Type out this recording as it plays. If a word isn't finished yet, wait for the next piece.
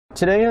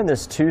Today on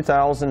this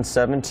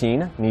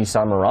 2017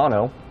 Nissan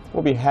Murano,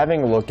 we'll be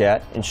having a look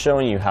at and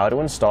showing you how to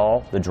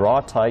install the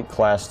Draw-Tite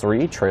Class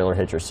 3 trailer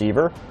hitch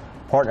receiver,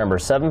 part number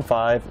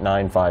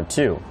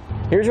 75952.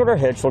 Here's what our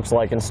hitch looks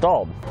like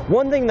installed.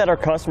 One thing that our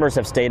customers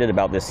have stated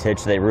about this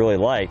hitch they really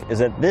like is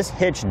that this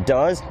hitch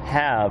does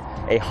have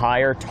a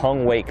higher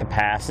tongue weight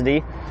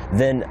capacity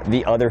than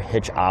the other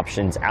hitch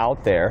options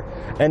out there,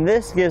 and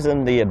this gives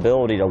them the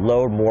ability to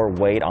load more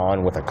weight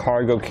on with a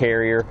cargo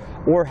carrier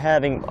or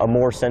having a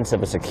more sense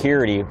of a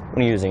security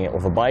when using it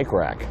with a bike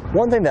rack.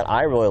 One thing that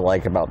I really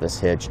like about this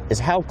hitch is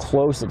how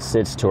close it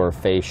sits to our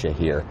fascia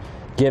here,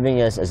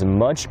 giving us as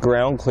much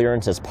ground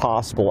clearance as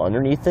possible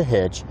underneath the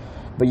hitch,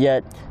 but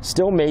yet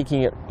still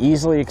making it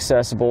easily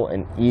accessible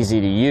and easy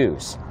to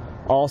use.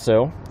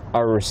 Also,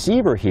 our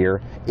receiver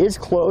here is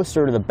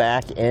closer to the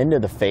back end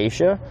of the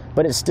fascia,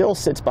 but it still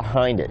sits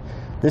behind it.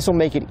 This will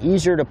make it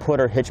easier to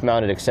put our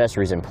hitch-mounted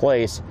accessories in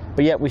place,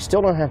 but yet we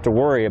still don't have to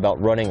worry about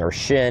running our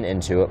shin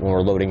into it when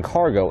we're loading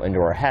cargo into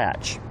our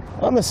hatch.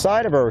 On the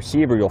side of our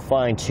receiver, you'll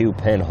find two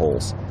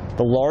pinholes.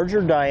 The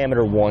larger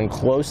diameter one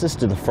closest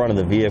to the front of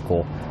the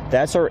vehicle,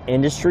 that's our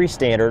industry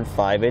standard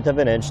 5/8 of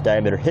an inch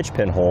diameter hitch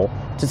pinhole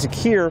to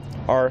secure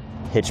our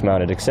hitch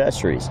mounted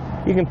accessories.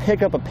 You can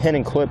pick up a pin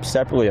and clip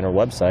separately on our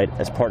website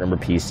as part number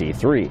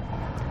PC3.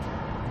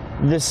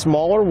 The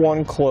smaller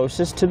one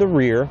closest to the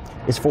rear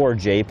is for a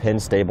J-pin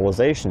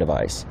stabilization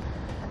device.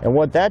 And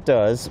what that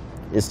does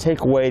is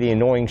take away the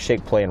annoying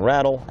shake, play, and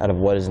rattle out of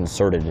what is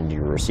inserted into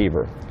your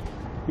receiver.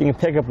 You can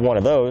pick up one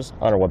of those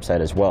on our website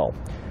as well.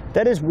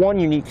 That is one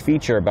unique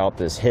feature about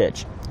this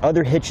hitch.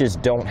 Other hitches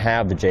don't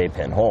have the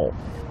J-pin hole.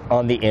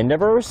 On the end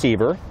of our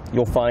receiver,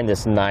 you'll find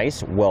this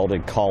nice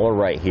welded collar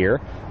right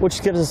here,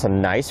 which gives us a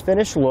nice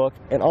finished look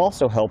and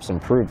also helps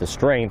improve the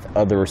strength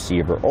of the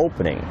receiver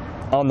opening.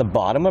 On the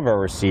bottom of our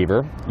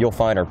receiver, you'll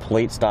find our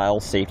plate-style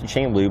safety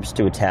chain loops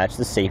to attach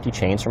the safety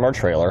chains from our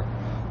trailer.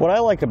 What I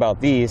like about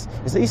these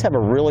is these have a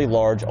really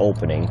large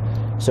opening,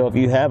 so if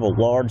you have a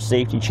large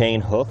safety chain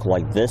hook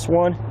like this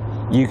one,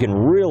 you can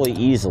really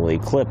easily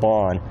clip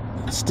on,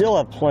 still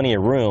have plenty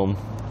of room,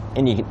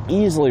 and you can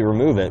easily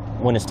remove it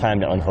when it's time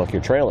to unhook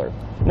your trailer.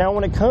 Now,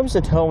 when it comes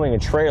to towing a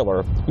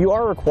trailer, you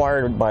are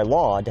required by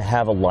law to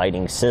have a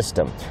lighting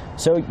system.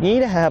 So you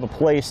need to have a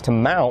place to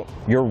mount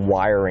your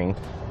wiring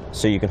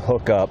so you can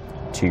hook up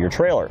to your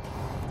trailer.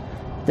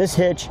 This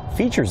hitch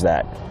features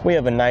that. We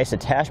have a nice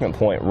attachment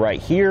point right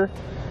here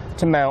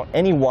to mount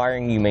any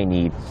wiring you may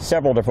need.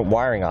 Several different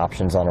wiring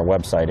options on our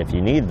website if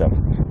you need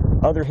them.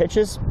 Other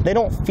hitches, they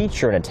don't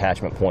feature an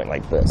attachment point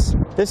like this.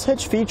 This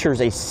hitch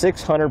features a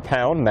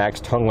 600-pound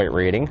max tongue weight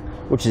rating,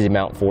 which is the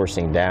amount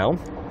forcing down,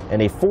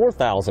 and a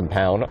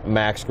 4,000-pound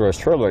max gross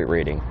trailer weight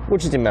rating,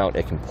 which is the amount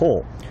it can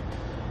pull.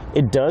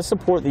 It does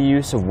support the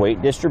use of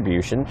weight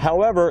distribution.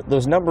 However,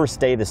 those numbers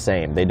stay the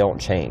same. They don't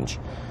change.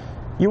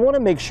 You want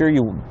to make sure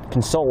you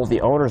consult with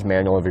the owner's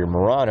manual of your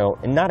Murano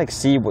and not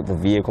exceed what the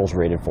vehicle is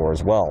rated for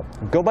as well.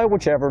 Go by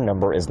whichever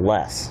number is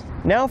less.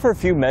 Now for a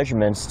few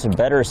measurements to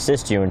better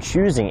assist you in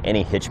choosing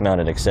any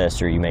hitch-mounted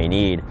accessory you may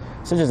need,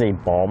 such as a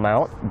ball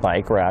mount,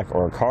 bike rack,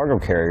 or a cargo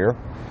carrier.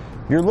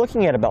 You're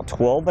looking at about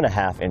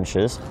 12.5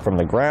 inches from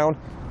the ground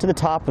to the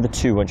top of the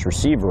 2-inch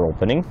receiver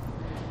opening,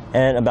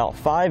 and about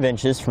 5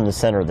 inches from the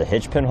center of the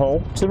hitch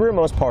pinhole to the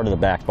rearmost part of the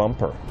back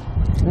bumper.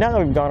 Now that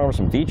we've gone over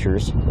some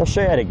features, we'll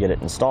show you how to get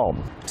it installed.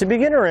 To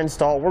begin our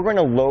install, we're going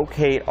to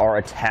locate our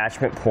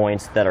attachment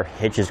points that our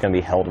hitch is going to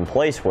be held in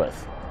place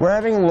with. We're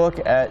having a look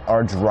at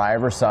our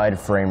driver's side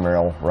frame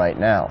rail right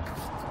now.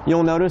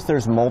 You'll notice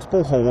there's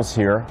multiple holes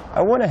here.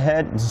 I went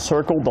ahead and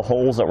circled the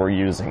holes that we're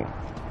using.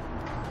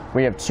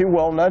 We have two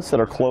weld nuts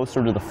that are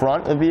closer to the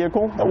front of the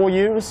vehicle that we'll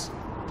use,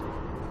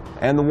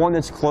 and the one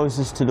that's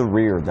closest to the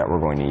rear that we're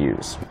going to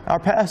use. Our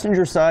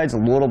passenger side's a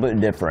little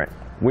bit different.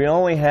 We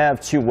only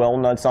have two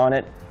weld nuts on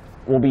it.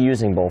 We'll be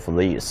using both of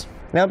these.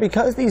 Now,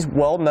 because these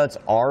weld nuts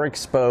are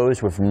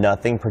exposed with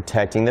nothing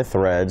protecting the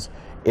threads,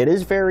 it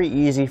is very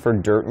easy for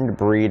dirt and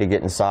debris to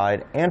get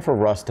inside and for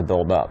rust to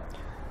build up.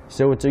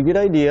 So it's a good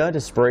idea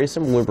to spray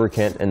some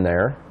lubricant in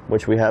there,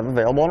 which we have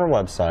available on our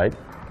website,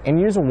 and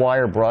use a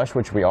wire brush,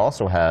 which we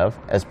also have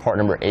as part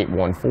number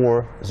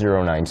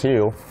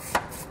 814092,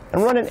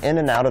 and run it in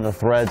and out of the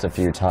threads a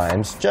few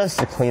times just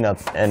to clean up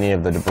any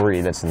of the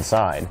debris that's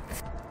inside.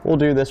 We'll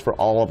do this for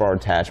all of our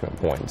attachment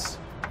points.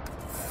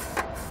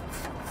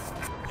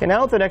 Okay,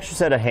 now with an extra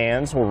set of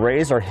hands, we'll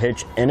raise our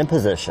hitch in a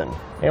position,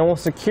 and we'll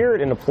secure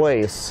it into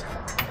place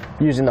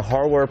using the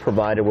hardware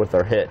provided with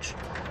our hitch.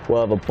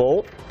 We'll have a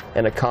bolt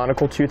and a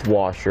conical tooth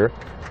washer.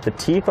 The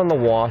teeth on the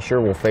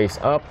washer will face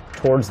up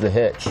towards the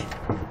hitch.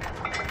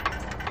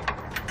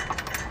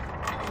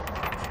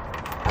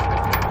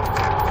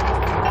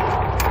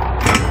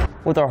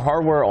 With our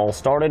hardware all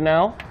started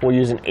now, we'll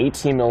use an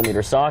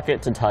 18mm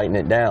socket to tighten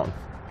it down.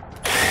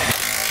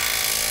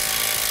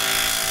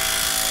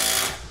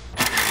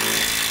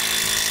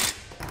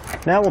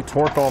 Now we'll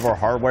torque all of our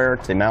hardware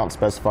to the amount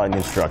specified in the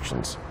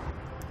instructions.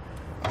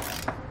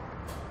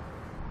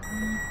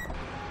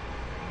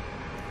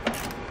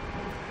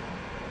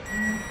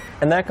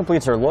 And that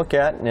completes our look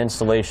at and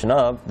installation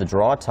of the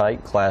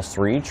Draw-Tite Class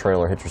 3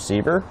 Trailer Hitch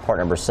Receiver, part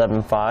number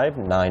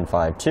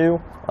 75952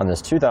 on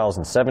this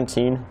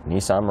 2017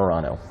 Nissan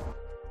Murano.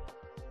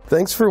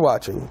 Thanks for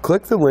watching.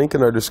 Click the link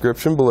in our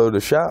description below to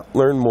shop,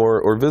 learn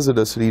more, or visit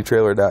us at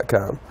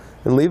etrailer.com.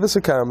 And leave us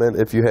a comment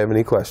if you have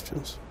any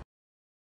questions.